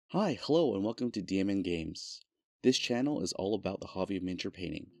Hi, hello, and welcome to DMN Games. This channel is all about the hobby of miniature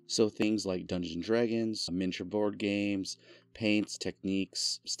painting. So things like Dungeons and Dragons, miniature board games, paints,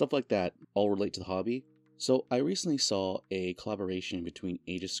 techniques, stuff like that all relate to the hobby. So I recently saw a collaboration between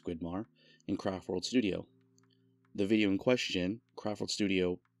Squidmar and Craftworld Studio. The video in question, Craftworld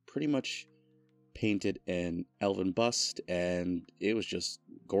Studio pretty much painted an elven bust, and it was just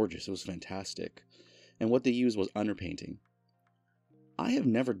gorgeous. It was fantastic. And what they used was underpainting. I have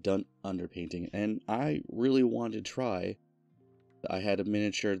never done underpainting, and I really wanted to try. I had a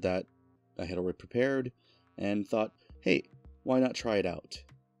miniature that I had already prepared, and thought, hey, why not try it out?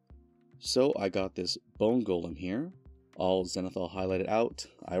 So I got this bone golem here, all zenithal highlighted out.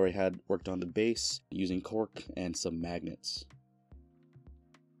 I already had worked on the base using cork and some magnets.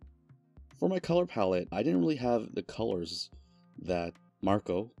 For my color palette, I didn't really have the colors that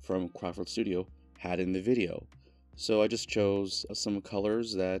Marco from Craftworld Studio had in the video. So I just chose some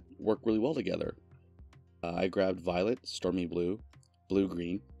colors that work really well together. I grabbed violet, stormy blue,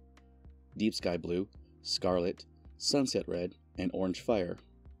 blue-green, deep sky blue, scarlet, sunset red, and orange fire.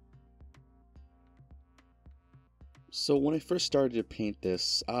 So when I first started to paint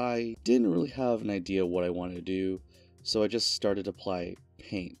this, I didn't really have an idea what I wanted to do, so I just started to apply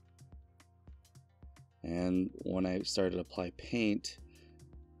paint. And when I started to apply paint,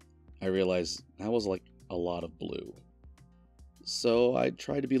 I realized that was like a lot of blue. So I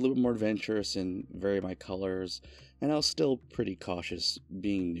tried to be a little bit more adventurous and vary my colors, and I was still pretty cautious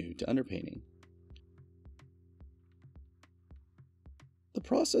being new to underpainting. The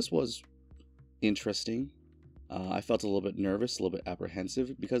process was interesting. I felt a little bit nervous, a little bit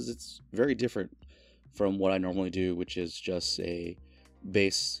apprehensive, because it's very different from what I normally do, which is just a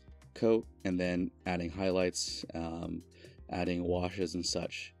base coat and then adding highlights, adding washes and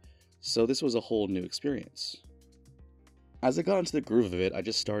such. So this was a whole new experience. As I got into the groove of it, I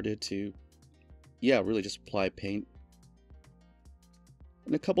just started to, really just apply paint.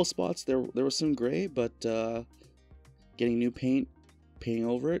 In a couple spots there was some gray, but getting new paint, painting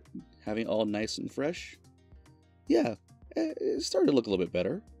over it, having it all nice and fresh, it started to look a little bit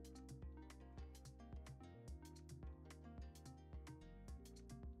better.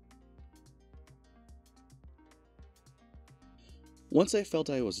 Once I felt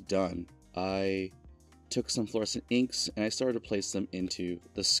I was done, I took some fluorescent inks and I started to place them into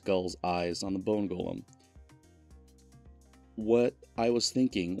the skull's eyes on the bone golem. What I was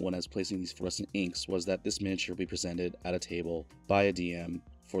thinking when I was placing these fluorescent inks was that this miniature would be presented at a table by a DM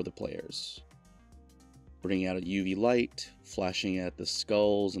for the players. Bringing out a UV light, flashing at the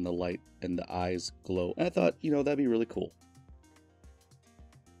skulls, and the light and the eyes glow. And I thought, that'd be really cool.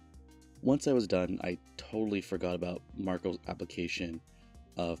 Once I was done, I totally forgot about Marco's application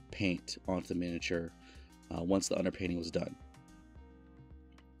of paint onto the miniature once the underpainting was done.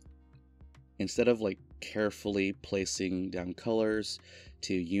 Instead of carefully placing down colors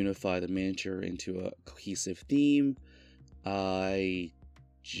to unify the miniature into a cohesive theme, I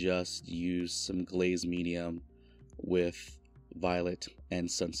just used some glaze medium with violet and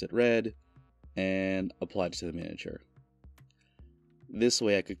sunset red and applied it to the miniature. This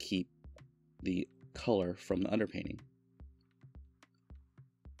way I could keep the color from the underpainting.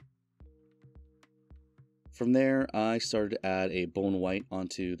 From there, I started to add a bone white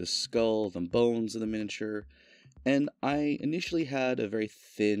onto the skull and bones of the miniature, and I initially had a very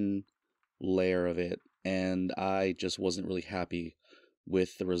thin layer of it, and I just wasn't really happy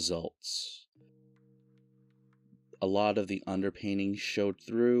with the results. A lot of the underpainting showed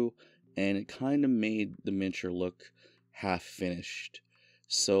through, and it kind of made the miniature look half finished.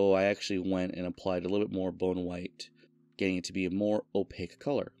 So I actually went and applied a little bit more bone white, getting it to be a more opaque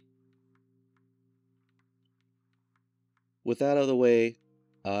color. With that out of the way,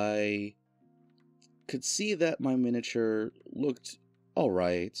 I could see that my miniature looked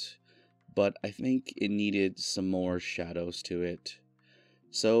alright, but I think it needed some more shadows to it.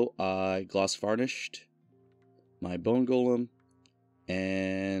 So I gloss varnished my bone golem,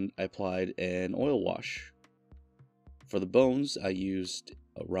 and I applied an oil wash. For the bones, I used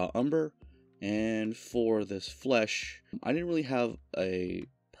a raw umber, and for this flesh, I didn't really have a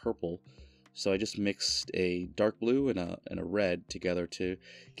purple, so I just mixed a dark blue and a red together to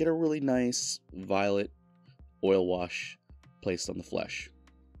get a really nice violet oil wash placed on the flesh.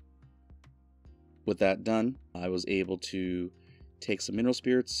 With that done, I was able to take some mineral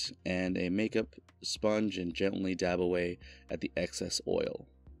spirits and a makeup sponge and gently dab away at the excess oil.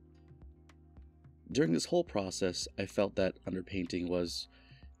 During this whole process, I felt that underpainting was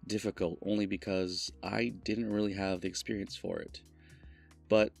difficult only because I didn't really have the experience for it.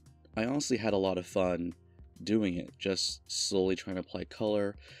 But I honestly had a lot of fun doing it, just slowly trying to apply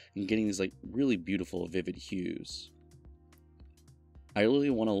color and getting these like really beautiful vivid hues. I really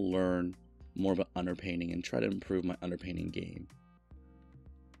want to learn more about underpainting and try to improve my underpainting game.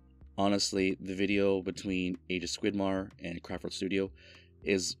 Honestly, the video between Age of Squidmar and Craftworld Studio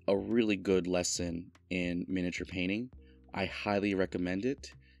is a really good lesson in miniature painting. I highly recommend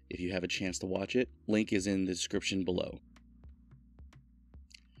it if you have a chance to watch it. Link is in the description below.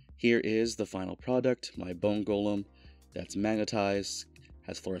 Here is the final product, my bone golem that's magnetized,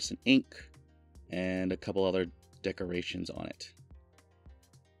 has fluorescent ink, and a couple other decorations on it.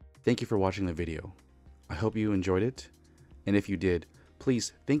 Thank you for watching the video. I hope you enjoyed it, and if you did,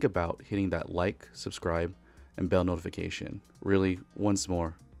 please think about hitting that like, subscribe, and bell notification. Really, once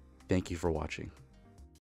more, thank you for watching.